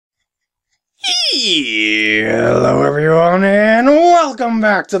Hello everyone and welcome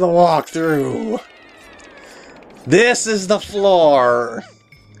back to the walkthrough! This is the floor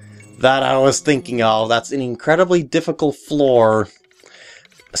that I was thinking of. That's an incredibly difficult floor.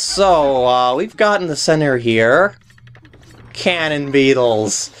 So, we've got in the center here cannon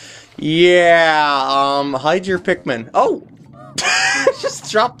beetles. Yeah, hide your Pikmin. Oh! Just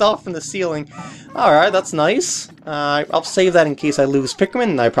dropped off from the ceiling. Alright, that's nice. I'll save that in case I lose Pikmin,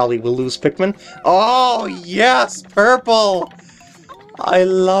 and I probably will lose Pikmin. Oh, yes! Purple! I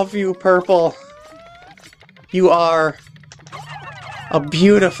love you, Purple. You are a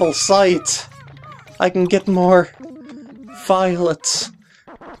beautiful sight. I can get more violet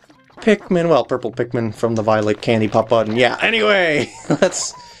Pikmin. Well, purple Pikmin from the violet candy pop button. Yeah, anyway,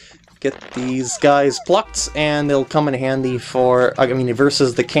 let's get these guys plucked, and they'll come in handy for, I mean,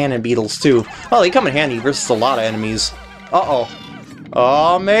 versus the cannon beetles, too. Well, they come in handy versus a lot of enemies. Uh-oh.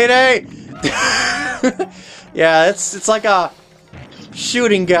 Oh, mayday! Yeah, it's like a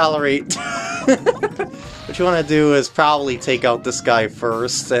shooting gallery. What you want to do is probably take out this guy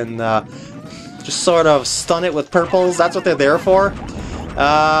first, and just sort of stun it with purples. That's what they're there for.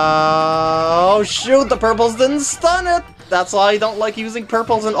 Oh, shoot, the purples didn't stun it! That's why I don't like using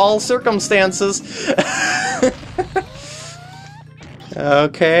purples in all circumstances.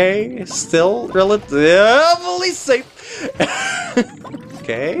 Okay, still relatively safe.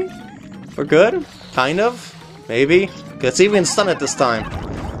 Okay, we're good, kind of, maybe. Let's see if we can stun it this time.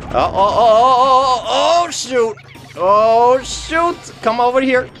 Oh, shoot! Oh, shoot! Come over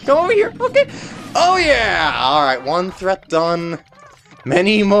here, okay. Oh yeah! Alright, one threat done.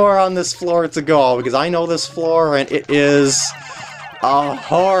 Many more on this floor to go, because I know this floor, and it is a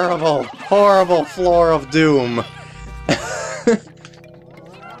horrible, horrible floor of doom.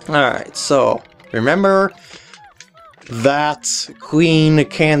 Alright, so, remember that Queen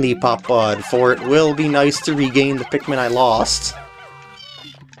Candy Pop Bud, for it will be nice to regain the Pikmin I lost.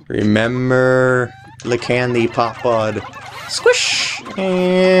 Remember the Candy Pop Bud. Squish!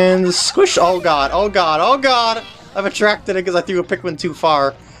 And squish! Oh god, oh god, oh god! I've attracted it because I threw a Pikmin too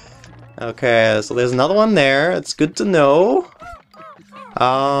far. Okay, so there's another one there. It's good to know.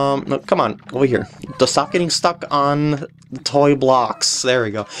 No, come on, over here. Stop getting stuck on the toy blocks. There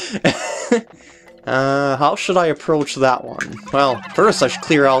we go. How should I approach that one? Well, first I should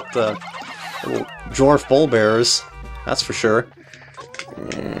clear out the little dwarf bull bears. That's for sure.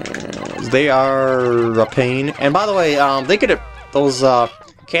 They are a pain. And by the way, they could have those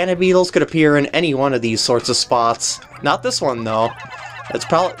cannon beetles could appear in any one of these sorts of spots. Not this one, though. It's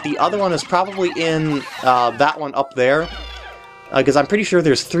probably the other one is probably in that one up there, because I'm pretty sure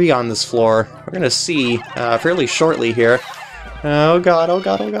there's 3 on this floor. We're gonna see fairly shortly here. Oh god! Oh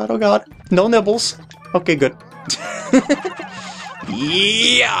god! Oh god! Oh god! No nibbles. Okay, good.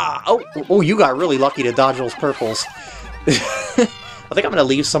 Yeah! Oh, you got really lucky to dodge those purples. I think I'm gonna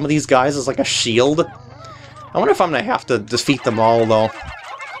leave some of these guys as like a shield. I wonder if I'm gonna have to defeat them all, though.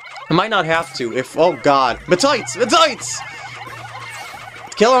 I might not have to if... Oh god. Metites! Metites!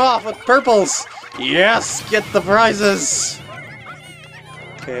 Kill them off with purples! Yes! Get the prizes!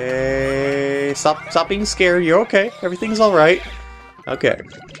 Okay... Stop being scared. You're okay. Everything's alright. Okay.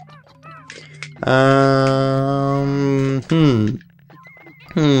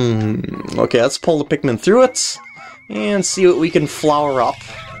 Okay, let's pull the Pikmin through it. And see what we can flower up.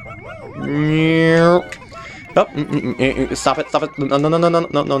 Oh, stop it,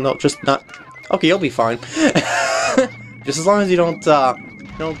 no, just not... Okay, you'll be fine. Just as long as you don't,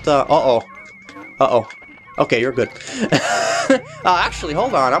 uh-oh. Okay, you're good. Actually,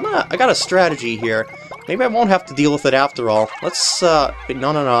 hold on, I got a strategy here. Maybe I won't have to deal with it after all. Let's, no, I'm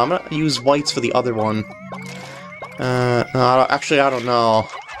gonna use whites for the other one. Actually, I don't know.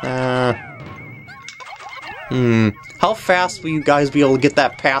 How fast will you guys be able to get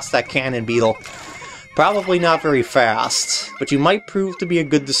that past that cannon beetle? Probably not very fast, but you might prove to be a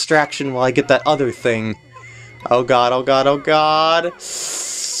good distraction while I get that other thing. Oh god, oh god, oh god!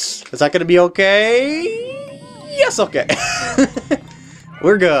 Is that gonna be okay? Yes, okay!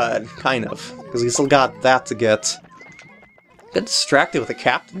 We're good, kind of, because we still got that to get. Get distracted with a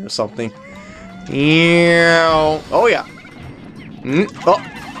captain or something. Oh yeah! Oh,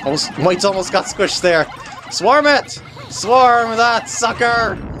 whites almost got squished there. Swarm it! Swarm that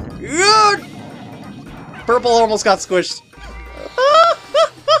sucker! Good! Purple almost got squished. Oh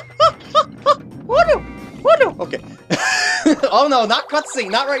no! Okay. Oh no, not cutscene,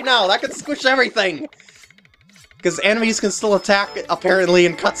 not right now. That could squish everything. Because enemies can still attack, apparently,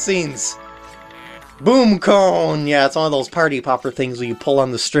 in cutscenes. Boom cone! Yeah, it's one of those party popper things where you pull on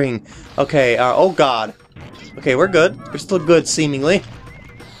the string. Okay, oh god. Okay, we're good. We're still good, seemingly.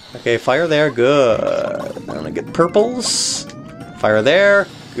 Okay, fire there, good. I'm gonna get purples. Fire there,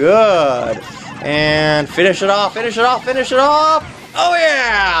 good. And finish it off, finish it off, finish it off! Oh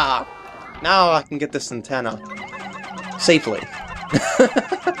yeah! Now I can get this antenna. Safely.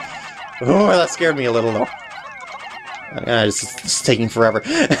 Oh, that scared me a little though. It's taking forever.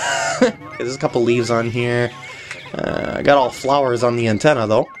 There's a couple leaves on here. I got all flowers on the antenna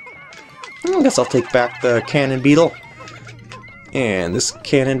though. I guess I'll take back the cannon beetle. And this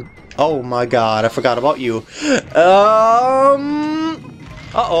cannon... Oh my god, I forgot about you.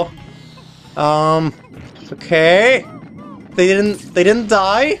 Uh-oh. Okay. They didn't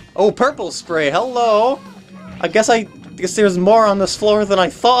die? Oh, purple spray, hello! I guess there's more on this floor than I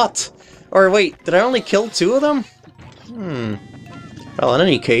thought. Or wait, did I only kill 2 of them? Well, in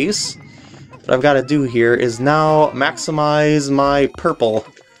any case, what I've got to do here is now maximize my purple,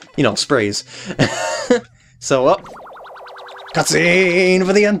 sprays. So, up. Cutscene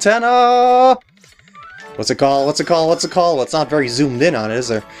for the antenna! What's it called? What's it called? What's it called? Well, it's not very zoomed in on it, is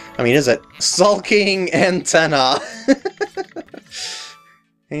there? I mean, is it? Sulking antenna!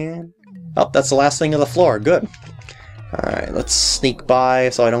 And... oh, that's the last thing of the floor. Good. Alright, let's sneak by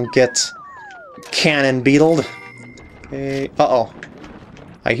so I don't get cannon beetled. Okay. Uh-oh.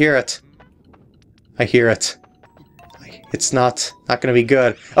 I hear it. I hear it. It's not gonna be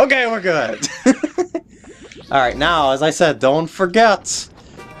good. Okay, we're good! Alright, now, as I said, don't forget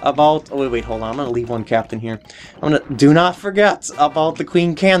about... oh, wait, hold on. I'm gonna leave one captain here. Do not forget about the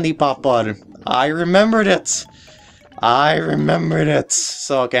Queen Candy Pop Bud. I remembered it! I remembered it!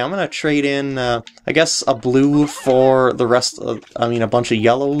 So, okay, I'm gonna trade in, I guess, a blue for the rest of... I mean, a bunch of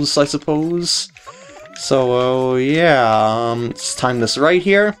yellows, I suppose. So, yeah, let's time this right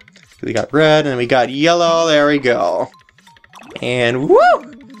here. We got red, and we got yellow, there we go. And, woo!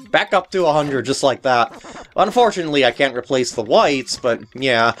 Back up to 100, just like that. Unfortunately, I can't replace the whites, but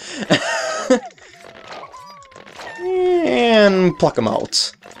yeah. And pluck them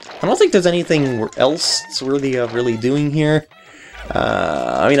out. I don't think there's anything else worthy of really doing here.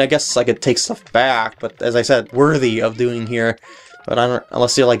 I mean, I guess I could take stuff back, but as I said, worthy of doing here. But I don't,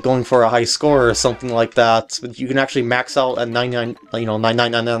 unless you're like going for a high score or something like that. But you can actually max out at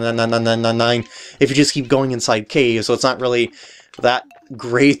 999999999 if you just keep going inside caves. So it's not really that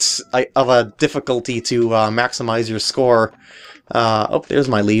great of a difficulty to maximize your score. Oh, there's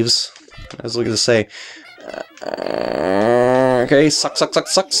my leaves. I was looking to say. Okay, suck.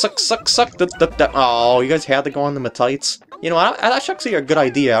 Oh, you guys had to go on the metites. You know what? That's actually a good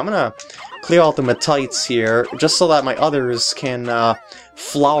idea. I'm gonna clear out the metites here, just so that my others can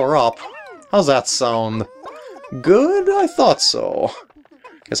flower up. How's that sound? Good? I thought so.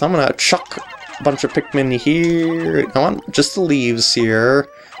 Guess I'm gonna chuck a bunch of Pikmin here. I want just the leaves here,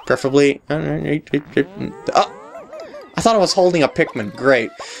 preferably. Oh, I thought I was holding a Pikmin. Great.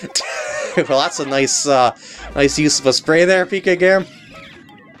 Well, that's a nice use of a spray there, PkGam.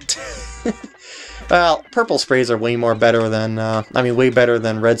 Well, purple sprays are way better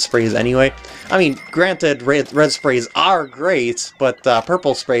than red sprays anyway. I mean, granted, red sprays are great, but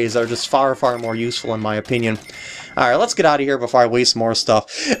purple sprays are just far more useful in my opinion. Alright, let's get out of here before I waste more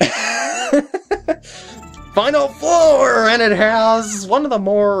stuff. Final floor! And it has one of the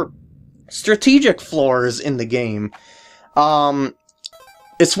more strategic floors in the game.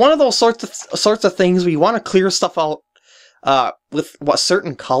 It's one of those sorts of things where you want to clear stuff out with what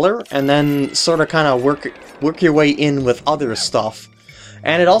certain color, and then sort of kind of work your way in with other stuff.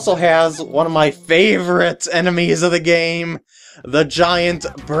 And it also has one of my favorite enemies of the game, the giant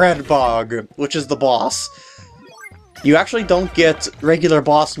bread bug, which is the boss. You actually don't get regular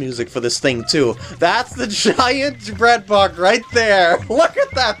boss music for this thing, too. That's the giant bread bug right there! Look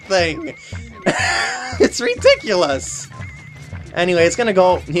at that thing! It's ridiculous! Anyway, it's gonna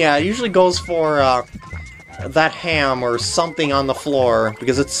go... yeah, it usually goes for, that ham or something on the floor,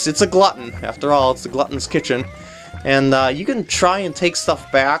 because it's a glutton. After all, it's the glutton's kitchen. And, you can try and take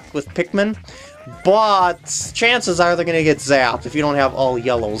stuff back with Pikmin, but chances are they're gonna get zapped if you don't have all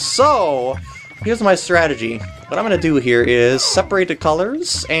yellows. So, here's my strategy. What I'm gonna do here is separate the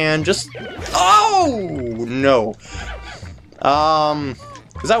colors and just... oh! No.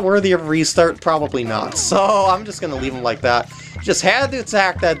 Is that worthy of a restart? Probably not. So, I'm just gonna leave them like that. You just had to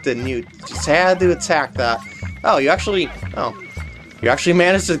attack that, didn't you? Just had to attack that. Oh, you actually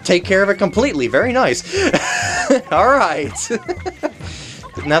managed to take care of it completely. Very nice. Alright.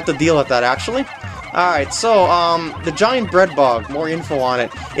 Didn't have to deal with that, actually. Alright, so, the giant bread bug, more info on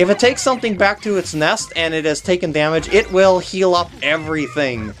it. If it takes something back to its nest and it has taken damage, it will heal up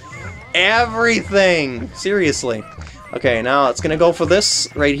everything. Everything! Seriously. Okay, now it's gonna go for this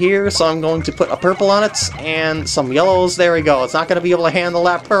right here, so I'm going to put a purple on it, and some yellows, there we go. It's not gonna be able to handle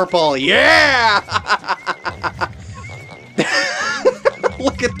that purple, yeah!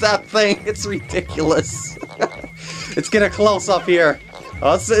 Look at that thing, it's ridiculous. It's getting close up here.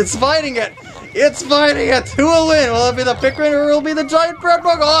 Oh, it's fighting it! It's fighting it! Who will win? Will it be the Pikmin or will it be the giant bread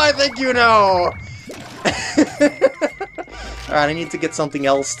bug? Oh, I think you know! Alright, I need to get something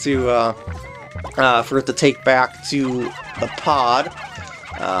else to, for it to take back to the pod.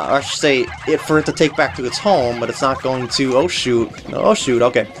 Or I should say, for it to take back to its home, but it's not going to... Oh, shoot. Oh, shoot,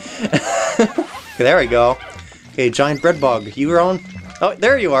 okay. Okay, there we go. Okay, giant bread bug. You were on... Oh,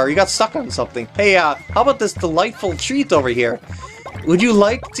 there you are. You got stuck on something. Hey, how about this delightful treat over here? Would you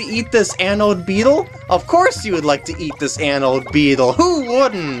like to eat this anode beetle? Of course you would like to eat this anode beetle. Who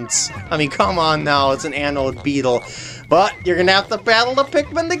wouldn't? I mean, come on now. It's an anode beetle. But you're gonna have to battle the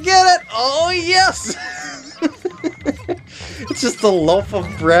Pikmin to get it! Oh, yes! It's just a loaf of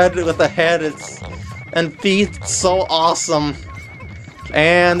bread with a head and feet. It's so awesome.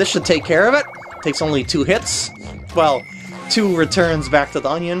 And this should take care of it. Takes only 2 hits. Well, 2 returns back to the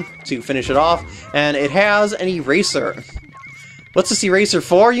onion to finish it off. And it has an eraser. What's this eraser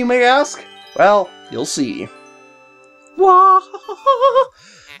for, you may ask? Well, you'll see. Wah!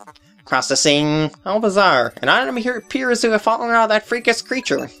 Processing. How bizarre. An item here appears to have fallen out of that freakish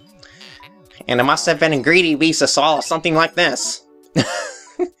creature. And it must have been a greedy beast of saw or something like this.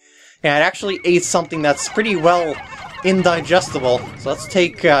 Yeah, it actually ate something that's pretty well indigestible. So let's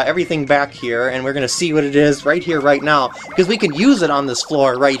take everything back here, and we're going to see what it is right here, right now. Because we can use it on this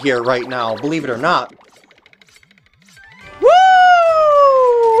floor right here, right now, believe it or not. Woo!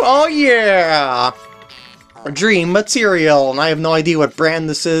 Oh yeah! Dream material, and I have no idea what brand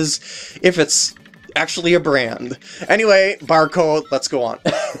this is, if it's actually a brand. Anyway, barcode, let's go on.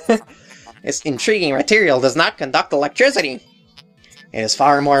 This intriguing material does not conduct electricity. It is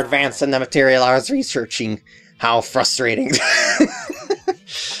far more advanced than the material I was researching. How frustrating.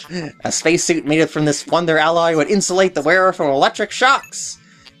 A spacesuit made from this wonder alloy would insulate the wearer from electric shocks.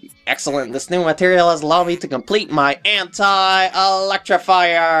 Excellent, this new material has allowed me to complete my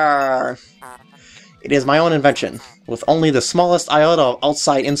anti-electrifier. It is my own invention, with only the smallest iota of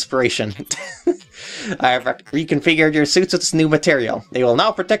outside inspiration. I have reconfigured your suits with this new material. They will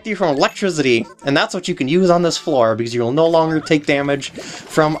now protect you from electricity, and that's what you can use on this floor, because you will no longer take damage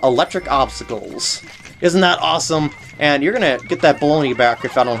from electric obstacles. Isn't that awesome? And you're gonna get that bologna back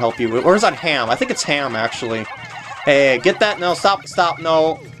if I don't help you. Or is that ham? I think it's ham, actually. Hey, get that? No, stop,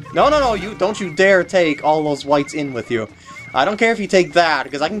 no. No, you don't you dare take all those whites in with you. I don't care if you take that,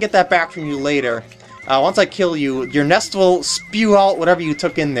 because I can get that back from you later. Once I kill you, your nest will spew out whatever you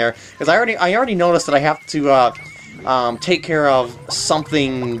took in there. Because I already noticed that I have to take care of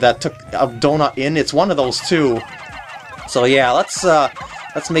something that took a donut in. It's one of those two. So yeah, let's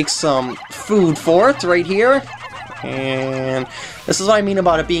make some food for it right here. And this is what I mean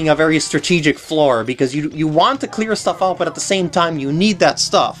about it being a very strategic floor, because you want to clear stuff out, but at the same time you need that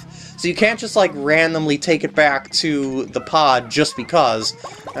stuff. So you can't just like randomly take it back to the pod just because.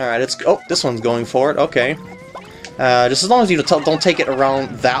 Alright, oh, this one's going for it, okay. Just as long as you don't take it around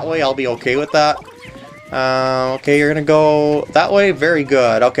that way, I'll be okay with that. Okay, you're gonna go that way, very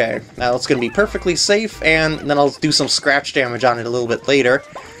good, okay. Now it's gonna be perfectly safe, and then I'll do some scratch damage on it a little bit later.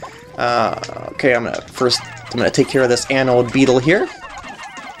 Okay, I'm gonna take care of this anode beetle here.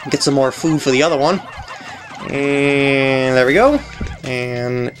 Get some more food for the other one. And there we go.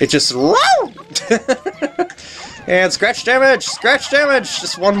 And it just... And scratch damage! Scratch damage!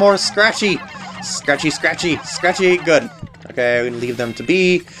 Just one more scratchy! Scratchy, good. Okay, we can leave them to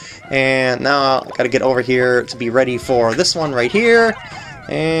be. And now I gotta get over here to be ready for this one right here.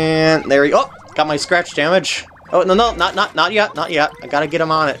 And there we go. Oh, got my scratch damage. Oh, no, not yet. I gotta get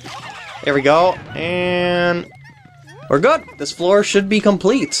him on it. There we go. And... we're good! This floor should be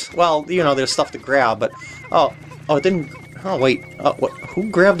complete. Well, you know, there's stuff to grab, but... Oh, it didn't... Oh, wait. What? Who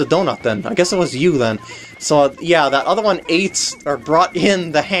grabbed the donut, then? I guess it was you, then. So, yeah, that other one ate, or brought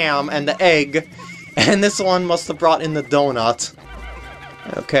in the ham and the egg, and this one must have brought in the donut.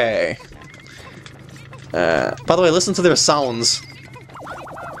 Okay. By the way, listen to their sounds.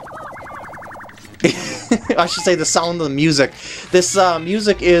 I should say the sound of the music. This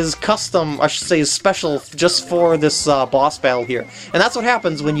music is custom, I should say is special just for this boss battle here. And that's what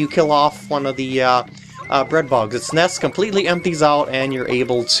happens when you kill off one of the bread bugs. Its nest completely empties out and you're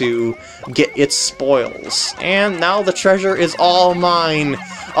able to get its spoils. And now the treasure is all mine.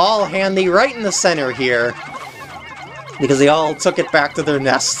 All handy right in the center here. Because they all took it back to their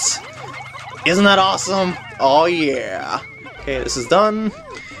nests. Isn't that awesome? Oh yeah. Okay, this is done.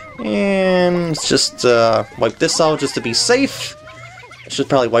 And let's just wipe this out just to be safe. I should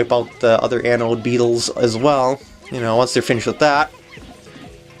probably wipe out the other anode beetles as well, you know, once they're finished with that.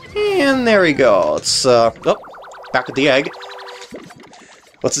 And there we go. It's, oh, back at the egg.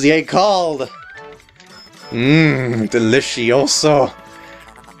 What's the egg called? Delicioso.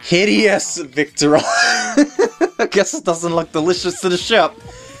 Hideous Victorol. I guess it doesn't look delicious to the ship.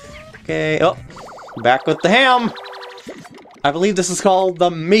 Okay, oh, back with the ham. I believe this is called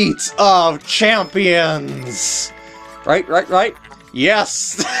the Meat of Champions. Right?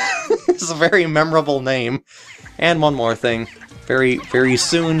 Yes! It's a very memorable name. And one more thing. Very, very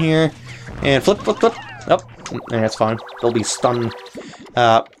soon here. And flip. Oh, that's fine. They'll be stunned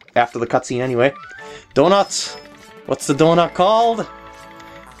after the cutscene anyway. Donut. What's the donut called?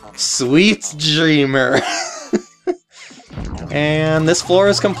 Sweet Dreamer. And this floor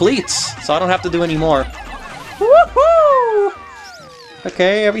is complete, so I don't have to do any more. Woohoo!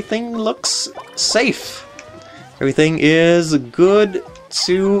 Okay, everything looks safe. Everything is good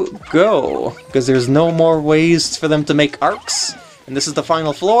to go, because there's no more ways for them to make arcs, and this is the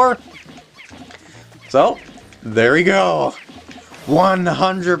final floor. So, there we go.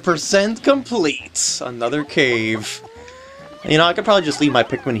 100% complete. Another cave. You know, I could probably just leave my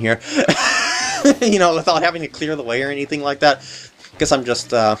Pikmin here. You know, without having to clear the way or anything like that. Guess I'm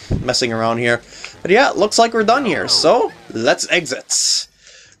just messing around here. But yeah, looks like we're done here, so let's exit.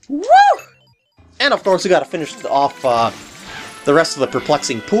 Woo! And of course we gotta finish off the rest of the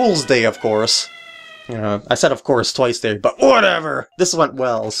Perplexing Pools day, of course. You know, I said of course twice there, but whatever! This went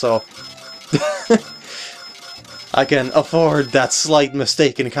well, so... I can afford that slight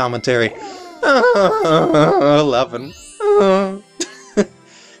mistake in commentary. 11.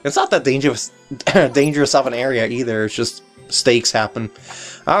 It's not that dangerous of an area either, it's just mistakes happen.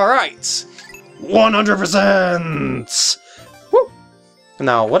 Alright! 100%! Woo!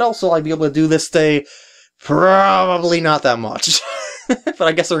 Now, what else will I be able to do this day? Probably not that much. But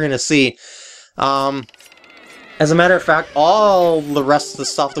I guess we're gonna see. As a matter of fact, all the rest of the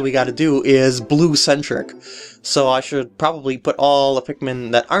stuff that we gotta do is blue-centric. So I should probably put all the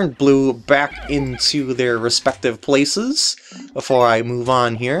Pikmin that aren't blue back into their respective places before I move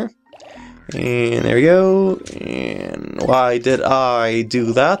on here. And there we go. And why did I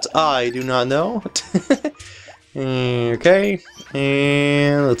do that? I do not know. Okay.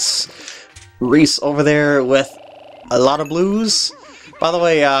 And let's race over there with a lot of blues. By the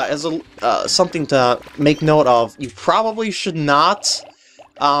way, as something to make note of, you probably should not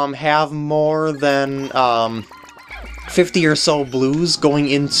have more than 50 or so blues going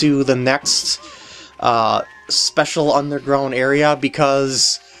into the next special underground area,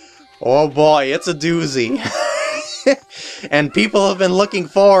 because, oh boy, it's a doozy. And people have been looking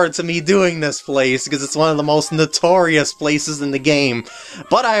forward to me doing this place, because it's one of the most notorious places in the game.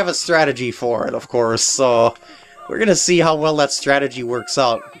 But I have a strategy for it, of course, so... we're gonna see how well that strategy works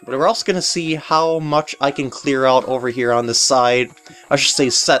out, but we're also gonna see how much I can clear out over here on this side. I should say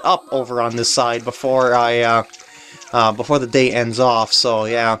set up over on this side before I, before the day ends off, so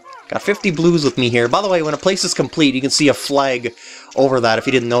yeah. Got 50 blues with me here. By the way, when a place is complete, you can see a flag over that if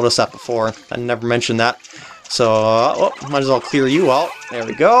you didn't notice that before. I never mentioned that. So, might as well clear you out. There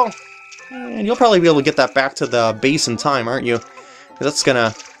we go. And you'll probably be able to get that back to the base in time, aren't you? 'Cause that's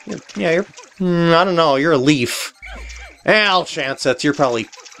gonna... yeah, you're... I don't know, you're a leaf. I'll chance it, you're probably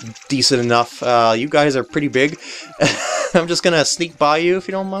decent enough. You guys are pretty big. I'm just gonna sneak by you if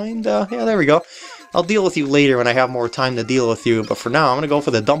you don't mind. Yeah, there we go. I'll deal with you later when I have more time to deal with you, but for now I'm gonna go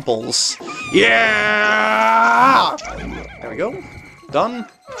for the dumples. Yeah! There we go. Done.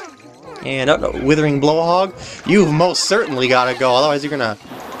 And Withering Blowhog. You've most certainly gotta go, otherwise you're gonna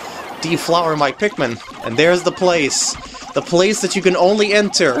deflower my Pikmin. And there's the place. The place that you can only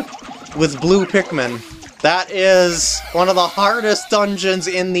enter with blue Pikmin. That is one of the hardest dungeons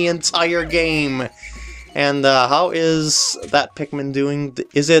in the entire game. And how is that Pikmin doing?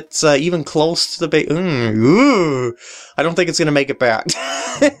 Is it even close to the base? Ooh, I don't think it's going to make it back.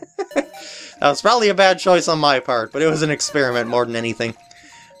 That was probably a bad choice on my part, but it was an experiment more than anything.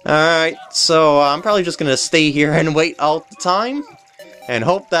 Alright, so I'm probably just going to stay here and wait out the time. And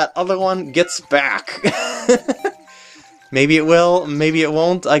hope that other one gets back. Maybe it will, maybe it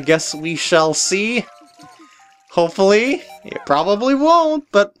won't. I guess we shall see. Hopefully. It probably won't,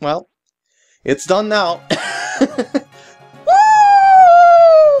 but, well, it's done now.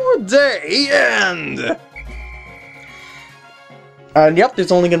 Woo! Day end! And yep,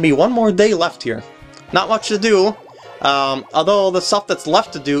 there's only going to be one more day left here. Not much to do. Although the stuff that's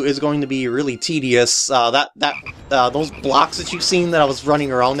left to do is going to be really tedious. Those blocks that you've seen that I was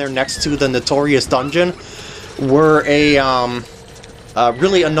running around there next to the notorious dungeon were a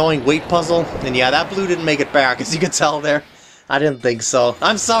really annoying weight puzzle. And yeah, that blue didn't make it back, as you can tell there. I didn't think so.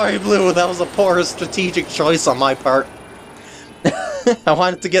 I'm sorry, Blue, that was a poor strategic choice on my part. I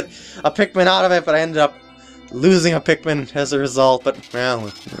wanted to get a Pikmin out of it, but I ended up losing a Pikmin as a result, but,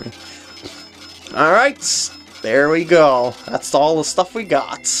 well... Alright, there we go. That's all the stuff we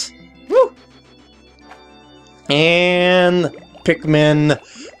got. Woo! And... Pikmin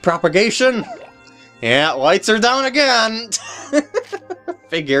propagation. Yeah, whites are down again!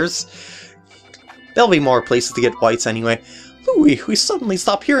 Figures. There'll be more places to get whites anyway. Louie, we suddenly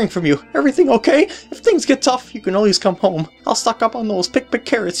stopped hearing from you. Everything okay? If things get tough, you can always come home. I'll stock up on those pick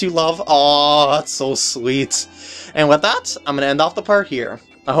carrots you love. Aw, that's so sweet. And with that, I'm going to end off the part here.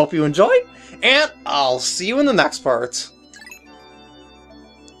 I hope you enjoyed, and I'll see you in the next part.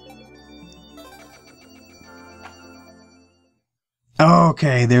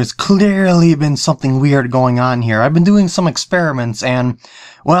 Okay, there's clearly been something weird going on here. I've been doing some experiments and,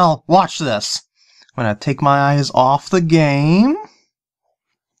 well, watch this. I'm gonna take my eyes off the game.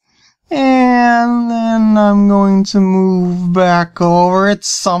 And then I'm going to move back over. It's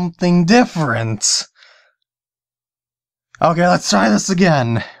something different. Okay, let's try this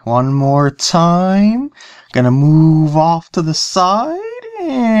again. One more time. Gonna move off to the side.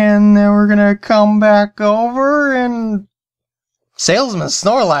 And then we're gonna come back over and... Salesman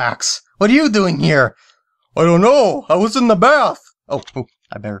Snorlax! What are you doing here? I don't know. I was in the bath. Oh,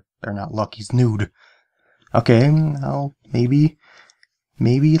 I better not look. He's nude. Okay, now maybe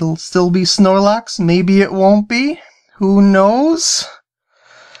it'll still be Snorlax. Maybe it won't be. Who knows?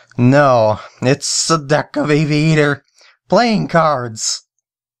 No, it's a deck of Aviator playing cards.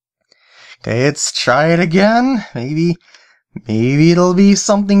 Okay, let's try it again. Maybe it'll be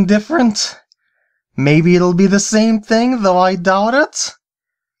something different. Maybe it'll be the same thing, though I doubt it.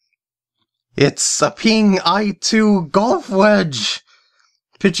 It's a Ping I2 golf wedge.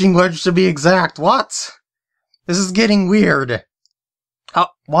 Pitching wedge to be exact. What? This is getting weird.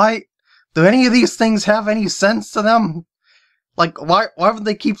 Why? Do any of these things have any sense to them? Like, why would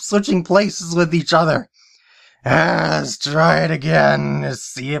they keep switching places with each other? Let's try it again. Let's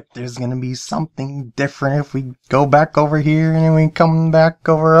see if there's gonna be something different if we go back over here and then we come back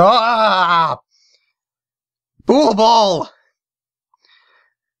over. Ah! Pool ball!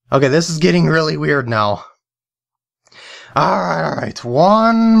 Okay, this is getting really weird now. Alright.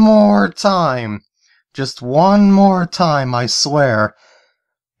 One more time. Just one more time, I swear.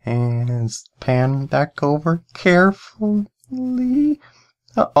 And let's pan back over carefully.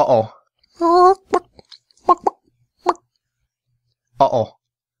 Uh-oh. Uh-oh.